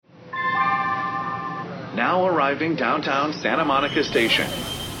Now arriving downtown Santa Monica Station.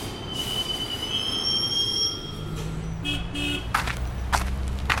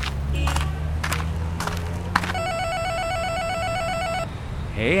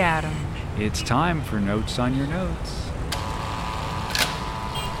 Hey Adam, it's time for Notes on Your Notes.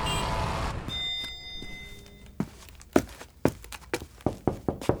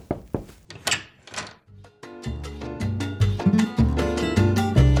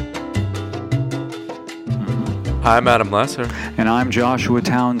 I'm Adam Lesser. And I'm Joshua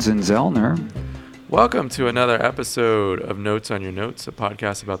Townsend Zellner. Welcome to another episode of Notes on Your Notes, a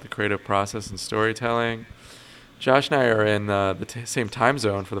podcast about the creative process and storytelling. Josh and I are in the same time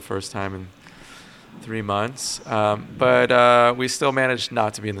zone for the first time in 3 months, but we still managed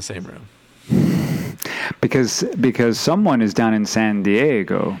not to be in the same room. Because someone is down in San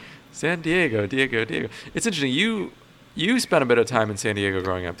Diego. San Diego. It's interesting. You spent a bit of time in San Diego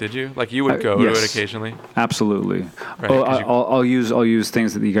growing up, did you? Like you would go yes, to it occasionally? Absolutely. Right, I'll use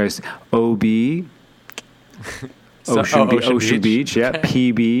things that you guys OB. Ocean Beach, yeah.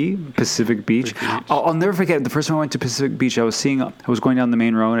 PB, Pacific Beach. I'll never forget the first time I went to Pacific Beach. I was going down the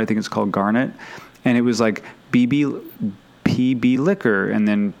main road. I think it's called Garnet, and it was like PB liquor, and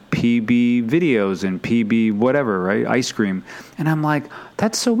then PB videos, and PB whatever, right? Ice cream, and I'm like,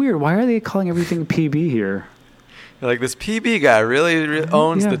 that's so weird. Why are they calling everything PB here? Like this PB guy really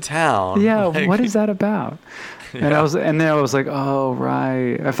owns the town. Yeah, like, what is that about? Yeah. And then I was like, oh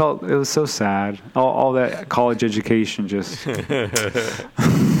right. I felt it was so sad. All that college education just couldn't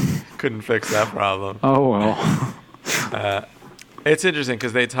fix that problem. Oh well. It's interesting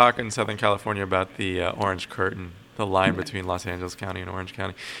because they talk in Southern California about the Orange Curtain, the line between Los Angeles County and Orange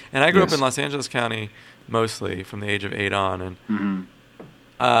County. And I grew up in Los Angeles County mostly from the age of 8 on, and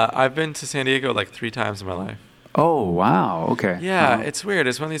I've been to San Diego like 3 times in my life. Oh, wow. Okay. Yeah, It's weird.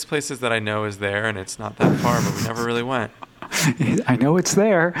 It's one of these places that I know is there, and it's not that far, but we never really went. I know it's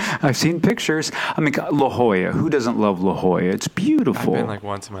there. I've seen pictures. I mean, La Jolla. Who doesn't love La Jolla? It's beautiful. I've been like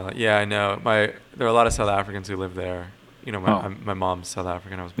once in my life. Yeah, I know. There are a lot of South Africans who live there. You know, my mom's South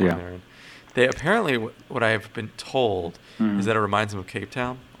African. I was born there. And they apparently, what I've been told is that it reminds them of Cape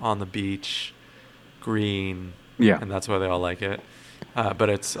Town, on the beach, green. Yeah. And that's why they all like it. But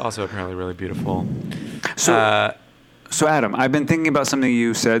it's also apparently really beautiful. So Adam, I've been thinking about something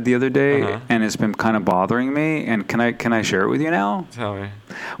you said the other day, and it's been kind of bothering me. And can I share it with you now? Tell me.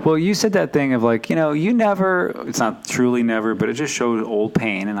 Well, you said that thing of like, you never. It's not truly never, but it just shows old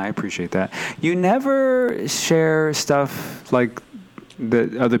pain, and I appreciate that. You never share stuff like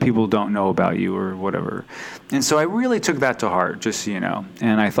that other people don't know about you or whatever. And so I really took that to heart, just so you know.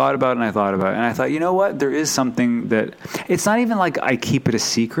 And I thought about it, and I thought, you know what? There is something that, it's not even like I keep it a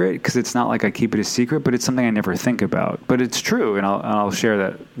secret, because it's not like I keep it a secret, but it's something I never think about. But it's true, and I'll share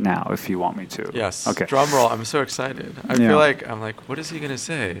that now if you want me to. Yes. Okay. Drum roll. I'm so excited. I feel like, what is he going to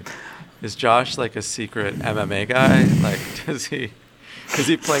say? Is Josh like a secret MMA guy? Like, is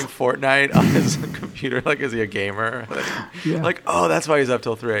he playing Fortnite on his computer? Like, is he a gamer? Like, oh, that's why he's up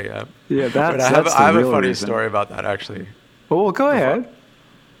till 3 a.m. Yeah, I have a funny story about that, actually. Well, go ahead.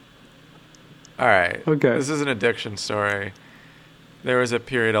 All right. Okay. This is an addiction story. There was a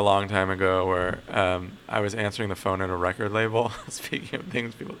period a long time ago where I was answering the phone at a record label. Speaking of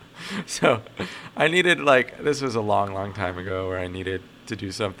things people... So I needed, this was a long, long time ago where I needed to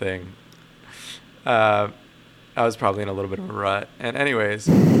do something... I was probably in a little bit of a rut. And anyways,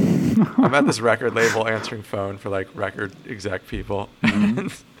 I'm at this record label answering phone for record exec people.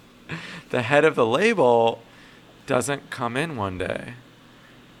 And the head of the label doesn't come in one day.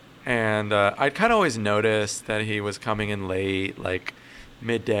 And I'd kind of always noticed that he was coming in late,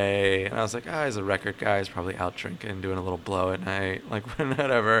 midday. And I was like, he's a record guy. He's probably out drinking, doing a little blow at night.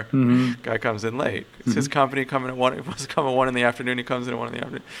 Whatever. Guy comes in late. It's his company coming at 1. It was coming 1 in the afternoon. He comes in at 1 in the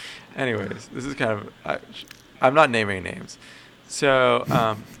afternoon. Anyways, this is kind of... I'm not naming names. So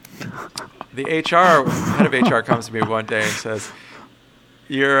the head of HR comes to me one day and says,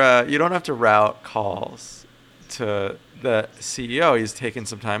 you don't have to route calls to the CEO. He's taking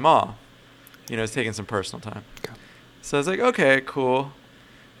some time off. He's taking some personal time. Okay. So I was like, okay, cool.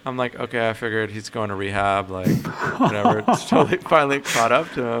 I'm like, okay, I figured he's going to rehab, whatever. It's totally finally caught up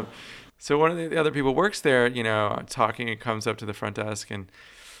to him. So one of the other people works there, talking, and comes up to the front desk. And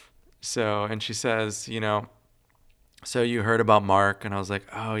she says, so you heard about Mark? And I was like,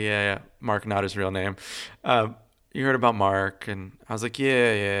 oh, yeah. Mark, not his real name. You heard about Mark? And I was like,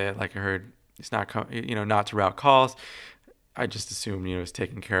 yeah. I heard he's not, not to route calls. I just assumed, he was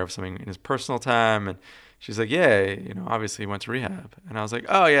taking care of something in his personal time. And she's like, yeah, obviously he went to rehab. And I was like,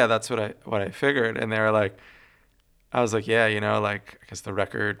 oh, yeah, that's what I figured. And they were like, I was like, yeah, like, I guess the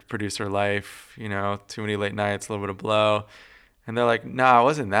record producer life, too many late nights, a little bit of blow. And they're like, nah, it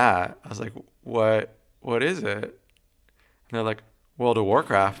wasn't that. I was like, what is it? And they're like, World of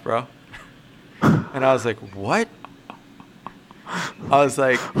Warcraft, bro. And I was like, what? I was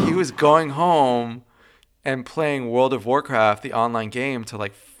like, he was going home and playing World of Warcraft, the online game, till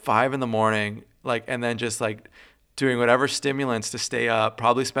like 5 a.m, like, and then just like doing whatever stimulants to stay up,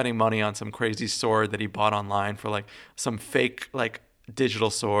 probably spending money on some crazy sword that he bought online for like some fake like digital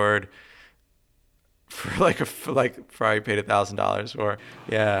sword for probably paid $1,000 for.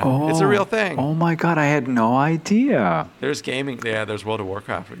 Yeah, it's a real thing. Oh my God, I had no idea. There's gaming. Yeah, there's World of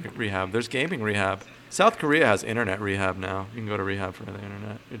Warcraft rehab. There's gaming rehab. South Korea has internet rehab now. You can go to rehab for the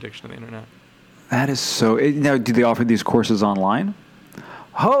internet, addiction to the internet. That is so. Now, do they offer these courses online?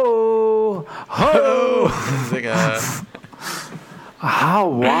 Ho! It's like how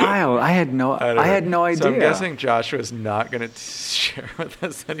wild! I had no idea. So I'm guessing Joshua's not going to share with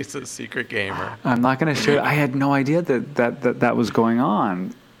us that he's a secret gamer. I'm not going to share. I had no idea that was going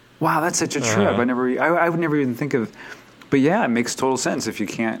on. Wow, that's such a trip. I would never even think of. But yeah, it makes total sense. If you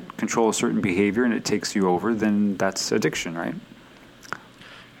can't control a certain behavior and it takes you over, then that's addiction, right?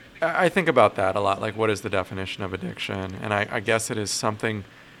 I think about that a lot. Like, what is the definition of addiction? And I guess it is something.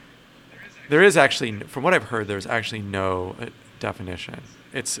 There is actually, from what I've heard, there's actually no definition.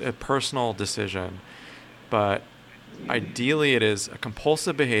 It's a personal decision, but ideally, it is a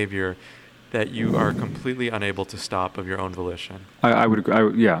compulsive behavior that you are completely unable to stop of your own volition. I would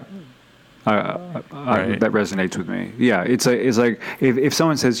agree. Yeah. Right. That resonates with me. Yeah, it's like if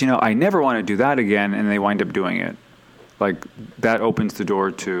someone says, I never want to do that again, and they wind up doing it, like that opens the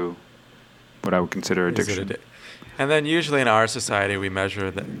door to what I would consider addiction. And then usually in our society, we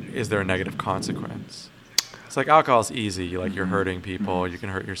measure is there a negative consequence? It's like alcohol is easy, like you're hurting people, you can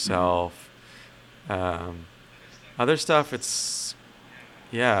hurt yourself. Other stuff, is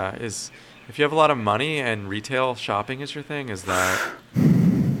if you have a lot of money and retail shopping is your thing, is that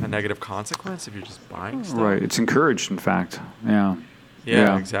a negative consequence if you're just buying stuff? Right. It's encouraged, in fact. Yeah.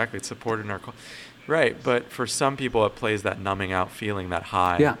 Yeah, exactly. It's supported in our culture. Right. But for some people, it plays that numbing out feeling, that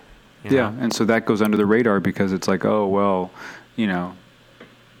high. Yeah. Yeah. And so that goes under the radar because it's like, oh, well,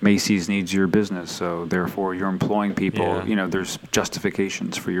 Macy's needs your business. So therefore you're employing people. Yeah. There's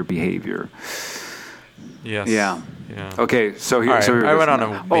justifications for your behavior. Yes. Yeah. Okay, so here, right, I went on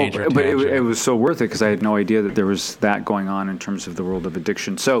a major but tangent. it was so worth it because I had no idea that there was that going on in terms of the world of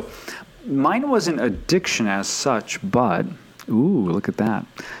addiction. So mine wasn't addiction as such, but look at that.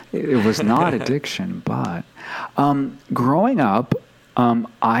 It was not addiction, but growing up,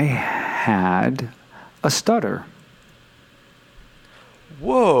 I had a stutter.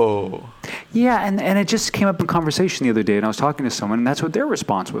 Whoa. Yeah, and it just came up in conversation the other day, and I was talking to someone, and that's what their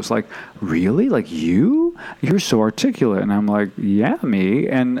response was. Like, really? Like, you're so articulate. And I'm like, yeah, me.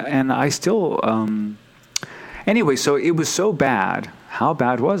 And I still, anyway, so it was so bad. How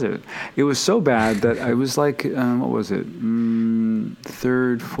bad was it? It was so bad that I was like, what was it?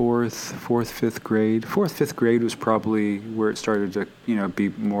 Third, fourth, fifth grade. Fourth, fifth grade was probably where it started to, be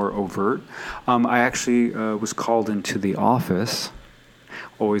more overt. I actually was called into the office.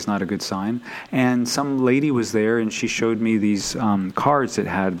 Always not a good sign. And some lady was there, and she showed me these cards that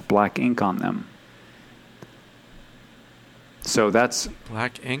had black ink on them. So that's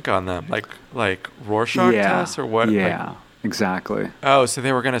black ink on them, like Rorschach tests or what? Yeah, exactly. Oh, so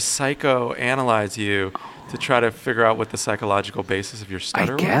they were going to psychoanalyze you to try to figure out what the psychological basis of your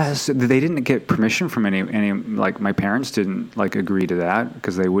stutter was? I guess. They didn't get permission from any like my parents didn't agree to that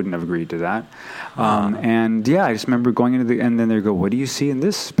because they wouldn't have agreed to that. And yeah, I just remember going into and then they go, what do you see in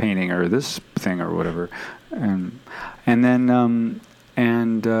this painting or this thing or whatever? And then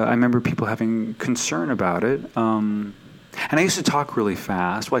I remember people having concern about it. And I used to talk really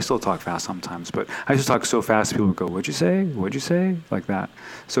fast. Well, I still talk fast sometimes, but I used to talk so fast people would go, what'd you say? What'd you say? Like that.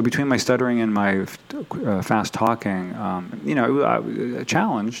 So between my stuttering and my fast talking,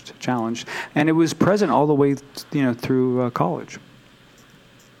 challenged. And it was present all the way, through college.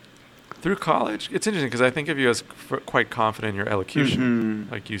 Through college? It's interesting because I think of you as quite confident in your elocution.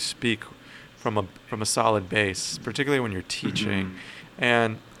 Like you speak from a solid base, particularly when you're teaching.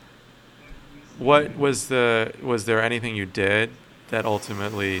 And what was there anything you did that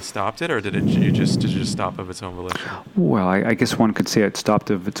ultimately stopped it, or did it just stop of its own volition? Well, I guess one could say it stopped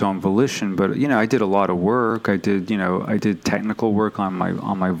of its own volition, but I did a lot of work. I did technical work on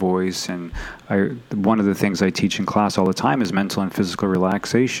my voice, and one of the things I teach in class all the time is mental and physical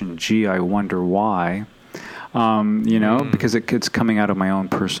relaxation. Gee, I wonder why. Because it's coming out of my own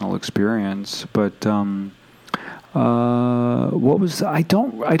personal experience, but. What was I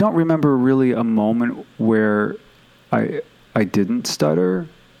don't remember really a moment where I didn't stutter.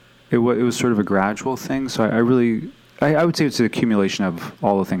 It was sort of a gradual thing. So I would say it's an accumulation of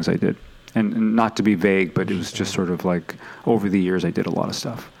all the things I did. And not to be vague, but it was just sort of like over the years I did a lot of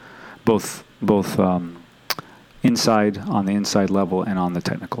stuff. Both inside, on the inside level, and on the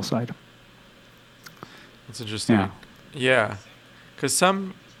technical side. That's interesting. Yeah. Because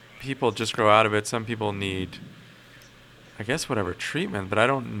some people just grow out of it. Some people need, I guess, whatever treatment. But I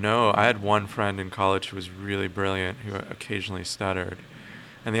don't know. I had one friend in college who was really brilliant who occasionally stuttered.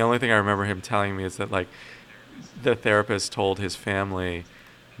 And the only thing I remember him telling me is that, like, the therapist told his family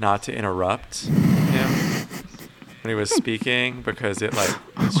not to interrupt him when he was speaking because it, like,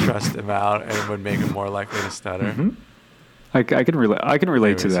 stressed him out and would make him more likely to stutter. Mm-hmm. I can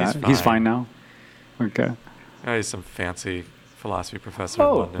relate to that. He's fine now. Okay. Oh, he's some fancy philosophy professor in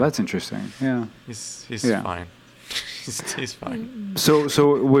London. That's interesting. Yeah. He's fine. he's fine. So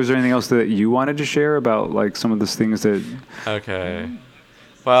was there anything else that you wanted to share about, like, some of those things that... Okay.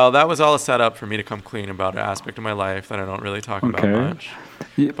 Well, that was all a setup for me to come clean about an aspect of my life that I don't really talk about much.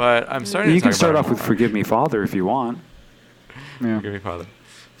 But I'm starting to talk about it. You can start off with Forgive Me, Father, if you want. Yeah. Forgive Me, Father.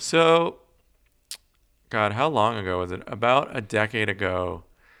 So, God, how long ago was it? About a decade ago,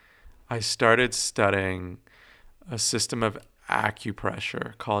 I started studying a system of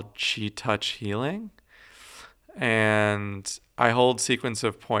acupressure called Chi Touch Healing. And I hold sequence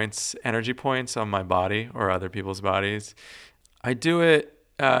of points, energy points on my body or other people's bodies. I do it,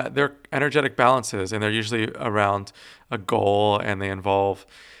 they're energetic balances, and they're usually around a goal, and they involve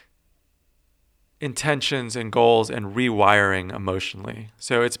intentions and goals and rewiring emotionally.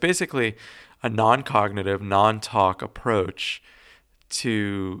 So it's basically a non-cognitive, non-talk approach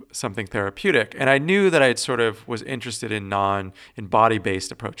to something therapeutic. And I knew that I sort of was interested in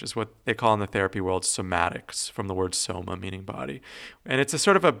body-based approaches, what they call in the therapy world somatics, from the word soma, meaning body. And it's a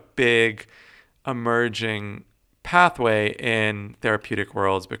sort of a big emerging pathway in therapeutic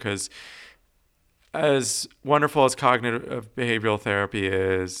worlds, because as wonderful as cognitive behavioral therapy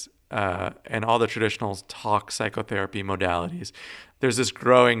is, and all the traditional talk psychotherapy modalities, there's this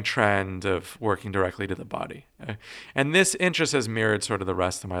growing trend of working directly to the body. And this interest has mirrored sort of the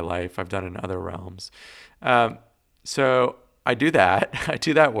rest of my life. I've done it in other realms. So I do that. I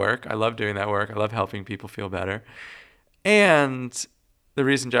do that work. I love doing that work. I love helping people feel better. And the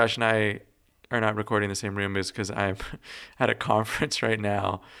reason Josh and I are not recording in the same room is because I'm at a conference right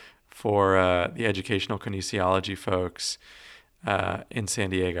now for the educational kinesiology folks in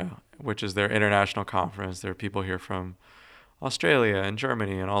San Diego, which is their international conference. There are people here from Australia and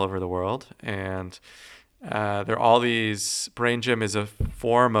Germany and all over the world. And there are all these, Brain Gym is a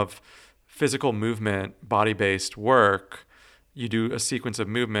form of physical movement, body-based work. You do a sequence of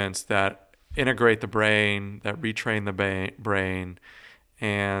movements that integrate the brain, that retrain the brain,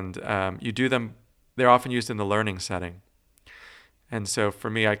 and you do them, they're often used in the learning setting. And so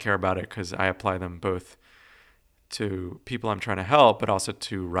for me, I care about it because I apply them both to people I'm trying to help, but also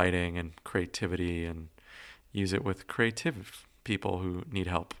to writing and creativity, and use it with creative people who need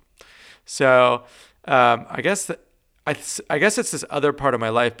help. So I guess it's this other part of my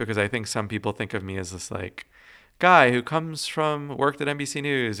life, because I think some people think of me as this, like, guy who worked at NBC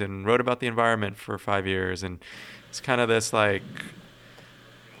News and wrote about the environment for 5 years, and it's kind of this, like,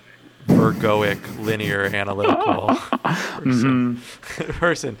 ergoic, linear, analytical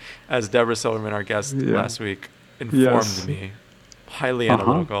person, as Deborah Silverman, our guest last week, informed me. Highly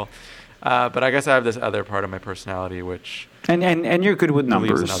analytical. But I guess I have this other part of my personality, which... And you're good with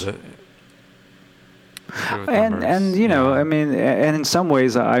numbers. And you know, I mean, and in some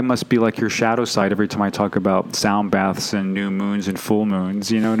ways, I must be like your shadow side every time I talk about sound baths and new moons and full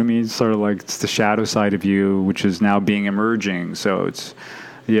moons. You know what I mean? It's sort of like it's the shadow side of you, which is now being emerging. So it's...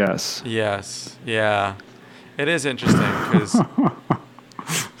 Yes. Yeah. It is interesting because,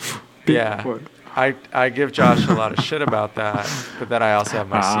 I give Josh a lot of shit about that, but then I also have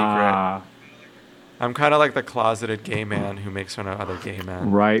my secret. I'm kind of like the closeted gay man who makes fun of other gay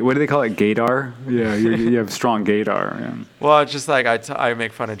men. Right. What do they call it? Gaydar? Yeah, you have strong gaydar. Yeah. Well, it's just like I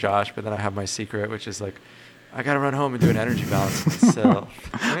make fun of Josh, but then I have my secret, which is like, I got to run home and do an energy balance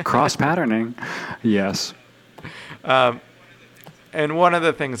myself. Cross-patterning. Yes. And one of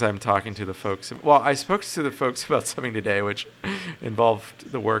the things I'm talking to the folks, I spoke to the folks about something today, which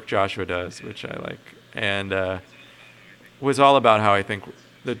involved the work Joshua does, which I like, and was all about how I think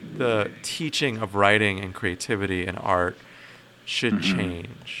the teaching of writing and creativity and art should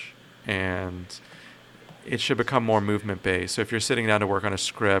change, and it should become more movement-based. So if you're sitting down to work on a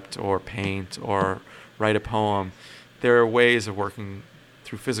script or paint or write a poem, there are ways of working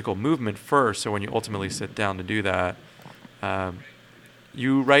through physical movement first, so when you ultimately sit down to do that,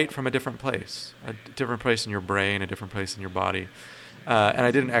 you write from a different place in your brain, a different place in your body. And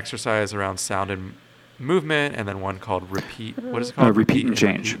I did an exercise around sound and movement, and then one called repeat. What is it called? Repeat and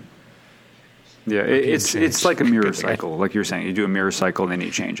change. Yeah, it's like a mirror cycle, like you're saying. You do a mirror cycle, and then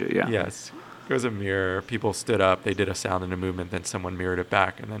you change it. Yeah. Yes, it was a mirror. People stood up, they did a sound and a movement, then someone mirrored it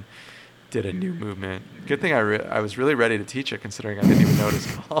back, and then did a new movement. Good thing I was really ready to teach it, considering I didn't even know it was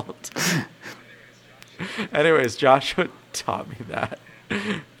called. Anyways, Joshua taught me that,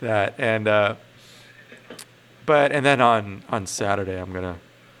 and then on Saturday I'm gonna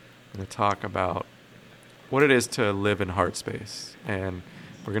talk about what it is to live in heart space, and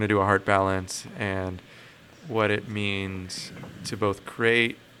we're gonna do a heart balance and what it means to both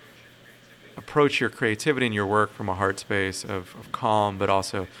approach your creativity and your work from a heart space of calm, but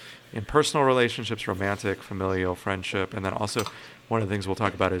also in personal relationships, romantic, familial, friendship, and then also one of the things we'll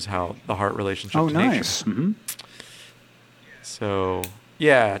talk about is how the heart relationship to nice. nature. Mm-hmm. So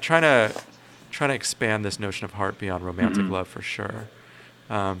yeah, trying to expand this notion of heart beyond romantic Mm-hmm. love for sure,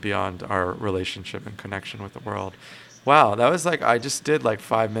 beyond our relationship and connection with the world. Wow, that was I just did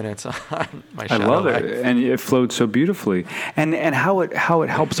 5 minutes on my shadow I love life. it, and it flowed so beautifully. And how it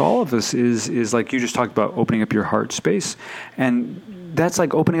helps all of us is like you just talked about opening up your heart space, and that's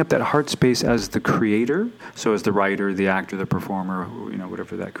like opening up that heart space as the creator, so as the writer, the actor, the performer,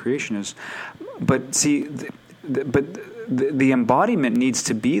 whatever that creation is. But see, the embodiment needs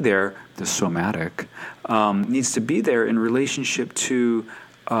to be there. The somatic needs to be there in relationship to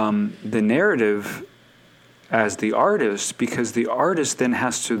the narrative as the artist, because the artist then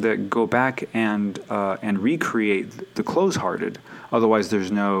has to go back and recreate the close-hearted. Otherwise, there's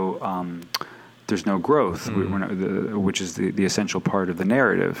no growth, which is the essential part of the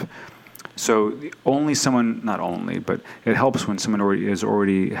narrative. So not only, but it helps when someone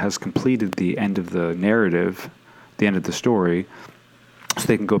already has completed the end of the narrative, the end of the story, so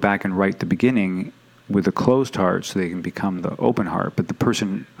they can go back and write the beginning with a closed heart, so they can become the open heart. But the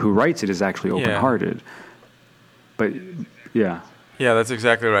person who writes it is actually open-hearted. But yeah. Yeah, that's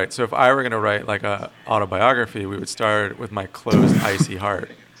exactly right. So if I were going to write a autobiography, we would start with my closed, icy heart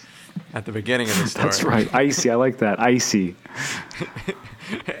at the beginning of the story. That's right. Icy. I like that. Icy.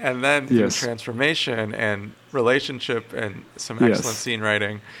 And then through transformation and relationship and some excellent scene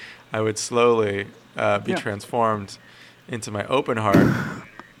writing, I would slowly be transformed into my open heart.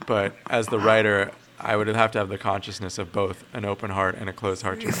 But as the writer, I would have to have the consciousness of both an open heart and a closed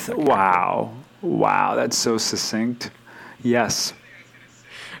heart. Wow. That's so succinct. Yes.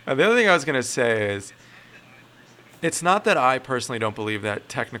 The other thing I was going to say is, it's not that I personally don't believe that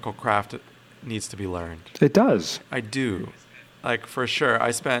technical craft needs to be learned. It does. I do. For sure.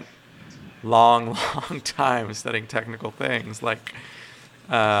 I spent long time studying technical things like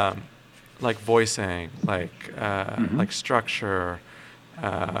voicing, like structure,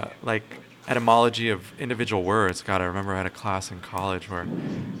 like etymology of individual words. God, I remember I had a class in college where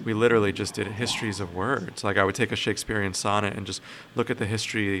we literally just did histories of words. I would take a Shakespearean sonnet and just look at the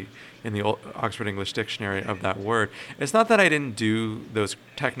history in the Oxford English Dictionary of that word. It's not that I didn't do those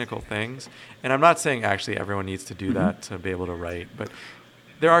technical things, and I'm not saying actually everyone needs to do that to be able to write, but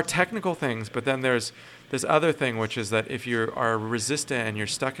there are technical things, but then there's this other thing, which is that if you are resistant and you're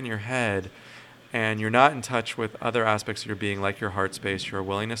stuck in your head and you're not in touch with other aspects of your being, like your heart space, your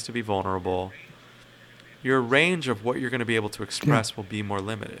willingness to be vulnerable, your range of what you're going to be able to express will be more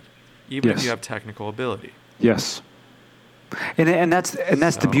limited, even if you have technical ability. Yes. And that's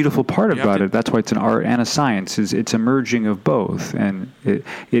the beautiful part about it. That's why it's an art and a science. It's a merging of both, and it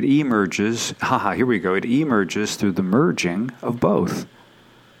emerges. Here we go. It emerges through the merging of both.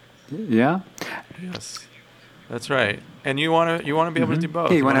 Yeah. Yes, that's right. And you want to be able to do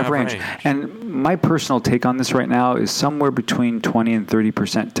both. Yeah, you want to have range. And my personal take on this right now is somewhere between 20 and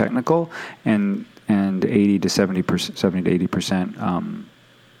 30% technical, and 80 to 70 to 80%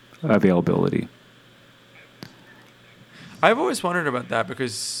 availability. I've always wondered about that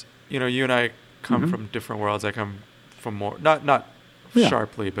because you and I come from different worlds. I come from more not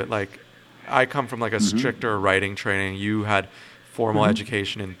sharply, but I come from a stricter writing training. You had formal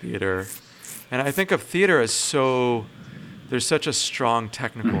education in theater, and I think of theater as there's such a strong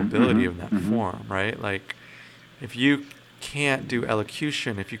technical ability in that form, right? If you can't do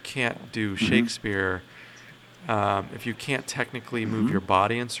elocution, if you can't do Shakespeare, if you can't technically move your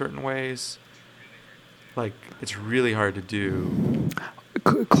body in certain ways, it's really hard to do.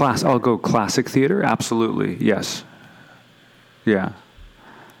 I'll go classic theater. Absolutely, yes. Yeah.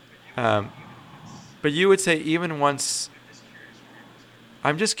 But you would say even once.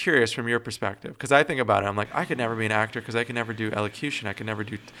 I'm just curious from your perspective, because I think about it. I'm I could never be an actor because I could never do elocution. I could never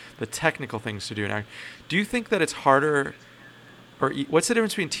do the technical things to do an actor. Do you think that it's harder what's the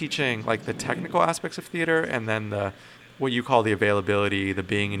difference between teaching like the technical aspects of theater and then what you call the availability, the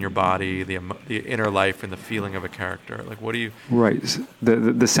being in your body, the inner life and the feeling of a character? Like, what do you... Right.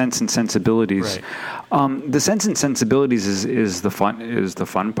 The sense and sensibilities. Right. The sense and sensibilities is the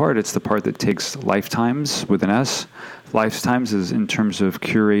fun part. It's the part that takes lifetimes with an S. Lifetimes is in terms of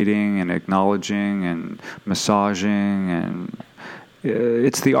curating and acknowledging and massaging, and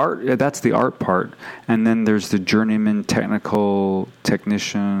it's the art. That's the art part. And then there's the journeyman,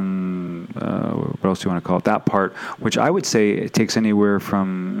 technician, what else do you want to call it? That part, which I would say it takes anywhere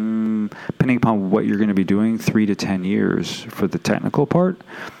from, depending upon what you're going to be doing, 3 to 10 years for the technical part.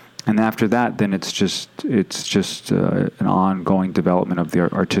 And after that, then it's just an ongoing development of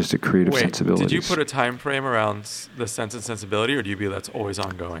the artistic, creative sensibilities. Did you put a time frame around the sense and sensibility, or do you believe that's always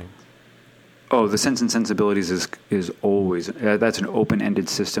ongoing? Oh, the sense and sensibilities is always that's an open-ended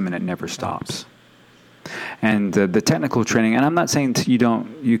system, and it never stops. And the technical training, and I'm not saying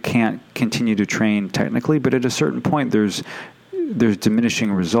you can't continue to train technically, but at a certain point, there's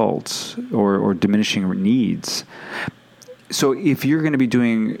diminishing results or diminishing needs. So if you're going to be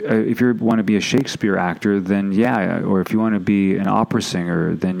doing, if you want to be a Shakespeare actor, then yeah, or if you want to be an opera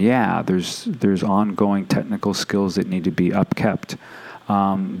singer, then yeah, there's ongoing technical skills that need to be upkept.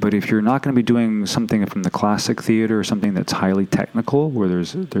 But if you're not going to be doing something from the classic theater or something that's highly technical, where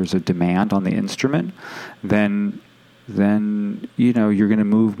there's a demand on the instrument, then you're going to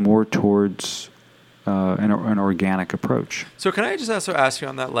move more towards an organic approach. So can I just also ask you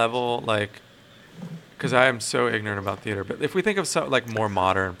on that level, like, because I am so ignorant about theater, but if we think of some like more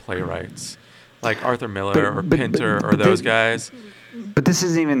modern playwrights, like Arthur Miller or Pinter or those guys. But this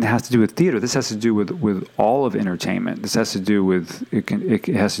isn't even has to do with theater. This has to do with all of entertainment. This has to do with it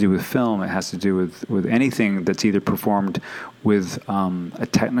has to do with film. It has to do with anything that's either performed with a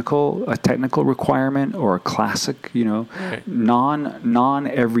technical requirement or a classic, right. non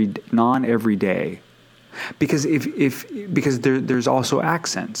everyday. Because because there's also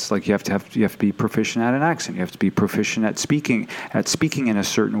accents. Like you have to be proficient at an accent. You have to be proficient at speaking in a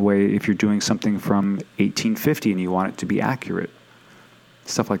certain way if you're doing something from 1850 and you want it to be accurate.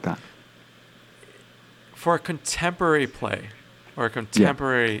 Stuff like that. For a contemporary play or a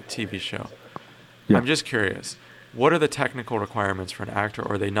contemporary TV show, I'm just curious, what are the technical requirements for an actor,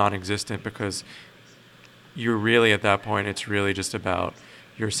 or are they non-existent because you're really at that point, it's really just about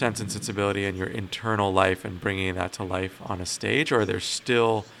your sense and sensibility and your internal life and bringing that to life on a stage, or are there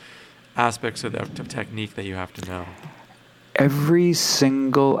still aspects of technique that you have to know? Every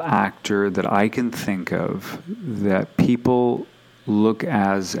single actor that I can think of that people look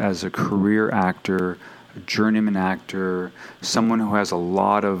as a career actor, a journeyman actor, someone who has a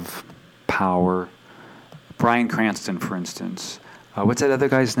lot of power. Bryan Cranston, for instance. What's that other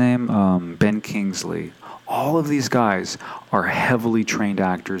guy's name? Ben Kingsley. All of these guys are heavily trained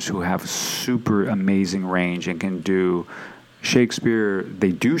actors who have super amazing range and can do Shakespeare.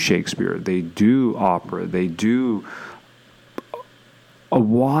 They do opera. They do a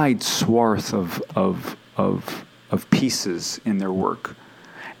wide swath of pieces in their work.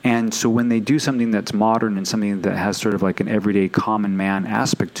 And so when they do something that's modern and something that has sort of like an everyday common man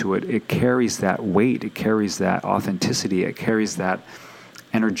aspect to it, it carries that weight, it carries that authenticity, it carries that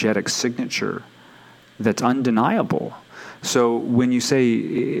energetic signature that's undeniable. So when you say,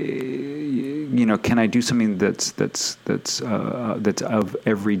 can I do something that's of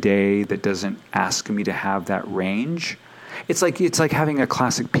everyday, that doesn't ask me to have that range? It's like having a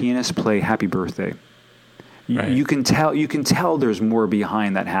classic pianist play Happy Birthday. Right. You can tell there's more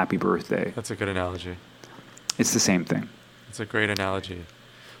behind that Happy Birthday. That's a good analogy. It's the same thing. It's a great analogy.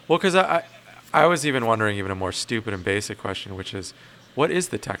 Well, because I was even wondering even a more stupid and basic question, which is, what is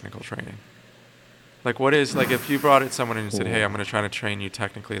the technical training? Like, what is, like, if you brought it someone and said, hey, I'm going to try to train you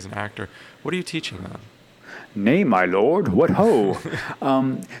technically as an actor, what are you teaching them? Nay, my lord, what ho?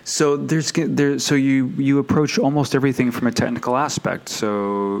 So so you approach almost everything from a technical aspect.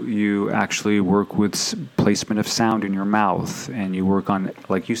 So you actually work with placement of sound in your mouth, and you work on,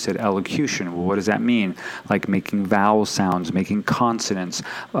 like you said, elocution. Well, what does that mean? Like making vowel sounds, making consonants.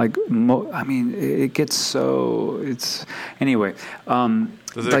 Like, it gets so, anyway.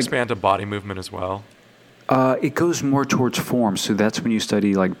 Does it expand to body movement as well? It goes more towards form, so that's when you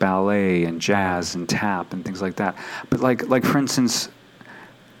study like ballet and jazz and tap and things like that. But like for instance,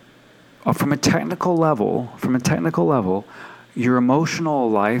 from a technical level, your emotional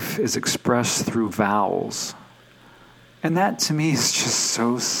life is expressed through vowels, and that to me is just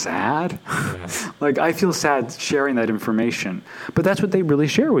so sad. Yeah. Like I feel sad sharing that information, but that's what they really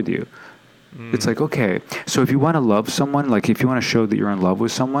share with you. It's like, okay, so if you want to love someone, like if you want to show that you're in love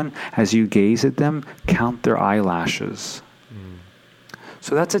with someone, as you gaze at them, count their eyelashes.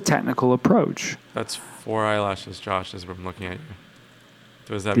 So that's a technical approach. That's 4 eyelashes, Josh, as I'm looking at you.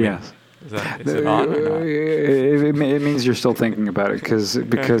 Does that mean? Yes. Is it on or not? It means you're still thinking about it because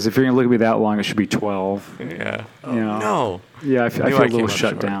if you're going to look at me that long, it should be 12. Yeah. Oh, You know. no. Yeah, I feel a came little up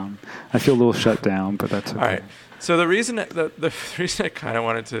shut short. down. I feel a little shut down, but that's okay. All right. So the reason the reason I kind of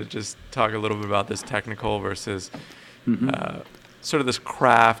wanted to just talk a little bit about this technical versus sort of this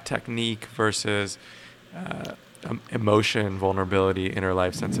craft technique versus emotion, vulnerability, inner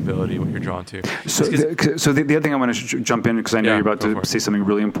life sensibility, what you're drawn to. So the other thing I want to jump in because I know Yeah, you're about go for to it. say something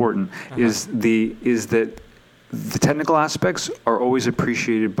really important is that the technical aspects are always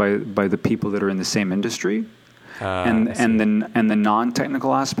appreciated by the people that are in the same industry, and the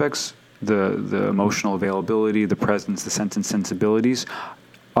non-technical aspects, the emotional availability, the presence, the sense and sensibilities,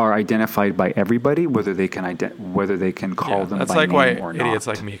 are identified by everybody, whether they can call them that's by like name why or not. idiots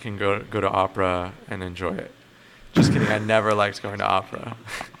like me can go to opera and enjoy it. Just kidding. I never liked going to opera.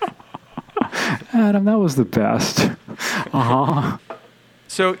 Adam, that was the best.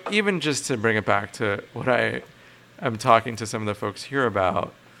 So even just to bring it back to what I'm talking to some of the folks here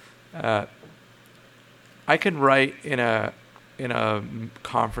about, I could write in a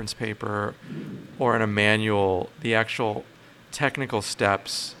conference paper or in a manual the actual technical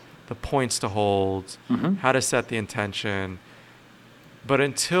steps, the points to hold, how to set the intention. But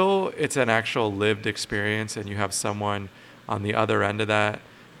until it's an actual lived experience and you have someone on the other end of that,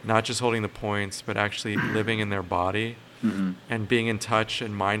 not just holding the points, but actually living in their body and being in touch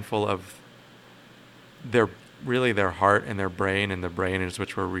and mindful of their heart and their brain, and the brain is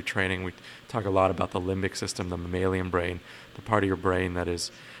which we're retraining. We talk a lot about the limbic system, the mammalian brain, the part of your brain that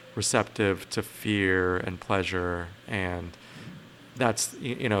is receptive to fear and pleasure, and that's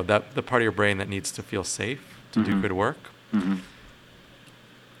that the part of your brain that needs to feel safe to do good work.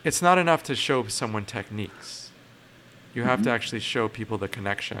 It's not enough to show someone techniques. You have to actually show people the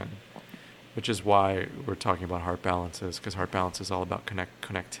connection, which is why we're talking about heart balances, because heart balance is all about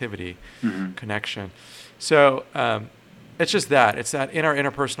connectivity, connection. So it's just that. It's that in our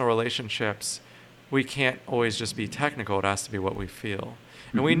interpersonal relationships, we can't always just be technical. It has to be what we feel.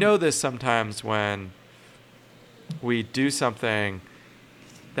 And we know this sometimes when we do something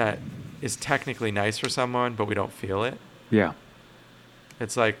that is technically nice for someone, but we don't feel it. Yeah.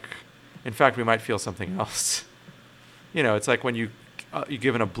 It's like, in fact, we might feel something else. It's like when you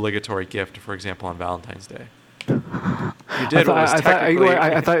give an obligatory gift, for example, on Valentine's Day. You did what was technically...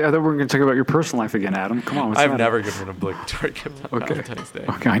 I thought we were going to talk about your personal life again, Adam. Come on. I've never given an obligatory gift on Valentine's Day.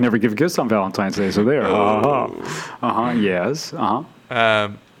 Okay, I never give gifts on Valentine's Day, so there. Yes.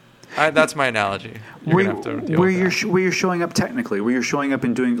 That's my analogy. You're gonna have to deal with that. Where you're showing up technically, where you're showing up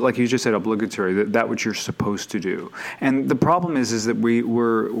and doing, like you just said, obligatory, that what you're supposed to do. And the problem is that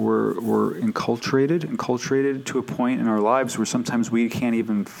we're enculturated to a point in our lives where sometimes we can't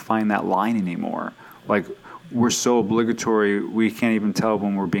even find that line anymore. Like, we're so obligatory, we can't even tell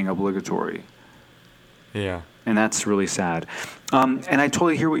when we're being obligatory. Yeah. And that's really sad. And I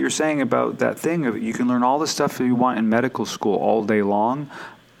totally hear what you're saying about that thing of you can learn all the stuff that you want in medical school all day long,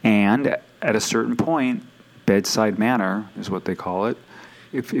 and at a certain point, bedside manner is what they call it.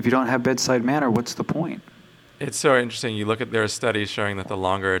 If you don't have bedside manner, what's the point? It's so interesting. There are studies showing that the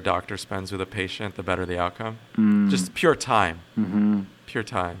longer a doctor spends with a patient, the better the outcome. Just pure time. Pure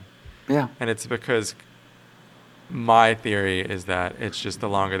time. Yeah. And it's because my theory is that it's just the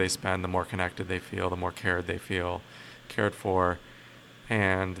longer they spend, the more connected they feel, the more cared they feel, cared for,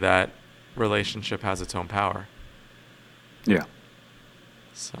 and that relationship has its own power. Yeah.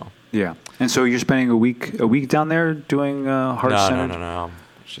 So. Yeah. And so you're spending a week down there doing heart-centered? No.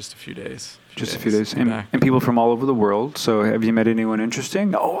 It's just a few days. Just a few days. And people from all over the world. So have you met anyone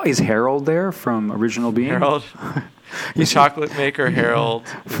interesting? Oh, is Harold there from Original Being? Harold? The chocolate maker Harold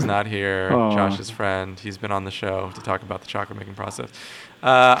is not here. Josh's friend. He's been on the show to talk about the chocolate making process.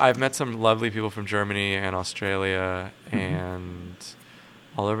 I've met some lovely people from Germany and Australia and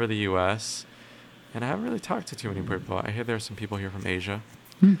all over the U.S., and I haven't really talked to too many people. I hear there's some people here from Asia.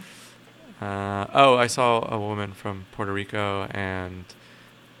 I saw a woman from Puerto Rico and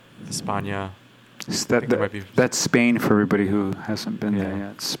España. That's Spain for everybody who hasn't been there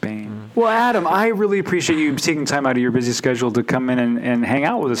yet. Spain. Well, Adam, I really appreciate you taking time out of your busy schedule to come in and hang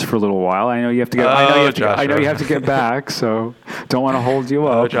out with us for a little while. I know you have to get. I know you have to get back, so don't want to hold you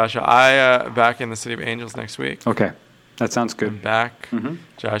up. Oh, Joshua, I back in the City of Angels next week. Okay, that sounds good. I'm back.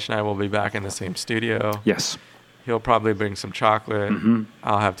 Josh and I will be back in the same studio. Yes. He'll probably bring some chocolate.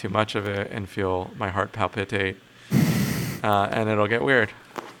 I'll have too much of it and feel my heart palpitate, and it'll get weird.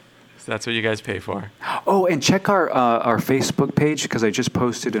 So that's what you guys pay for. Oh, and check our Facebook page, because I just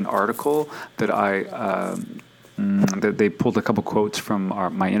posted an article that I They pulled a couple quotes from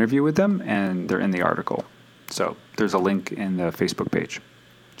my interview with them, and they're in the article. So there's a link in the Facebook page.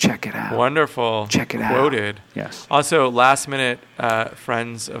 Check it out. Wonderful. Check it out. Quoted. Yes. Also, last minute,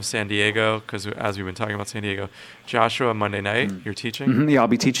 friends of San Diego, because as we've been talking about San Diego, Joshua, Monday night, you're teaching? Mm-hmm. Yeah, I'll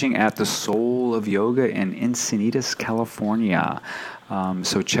be teaching at the Soul of Yoga in Encinitas, California.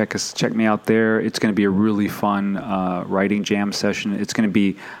 So check me out there. It's going to be a really fun writing jam session. It's going to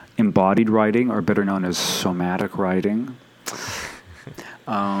be embodied writing, or better known as somatic writing.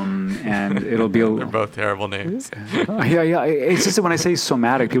 And it'll be They're both terrible names. Yeah. It's just that when I say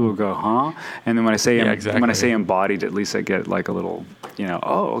somatic, people go, huh? And then when I say when I say embodied, at least I get like a little,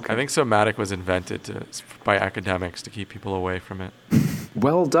 oh, okay. I think somatic was invented by academics to keep people away from it.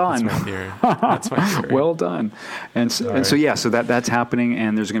 Well done. That's my theory. Well done. And so that's happening,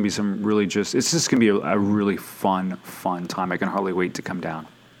 and there's going to be some really it's just going to be a really fun time. I can hardly wait to come down.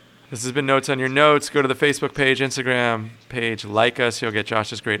 This has been Notes on Your Notes. Go to the Facebook page, Instagram page, like us. You'll get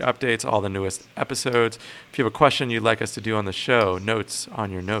Josh's great updates, all the newest episodes. If you have a question you'd like us to do on the show,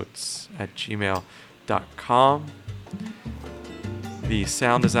 notesonyournotes@gmail.com. The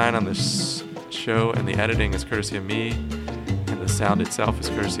sound design on this show and the editing is courtesy of me, and the sound itself is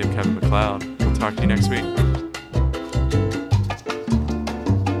courtesy of Kevin MacLeod. We'll talk to you next week.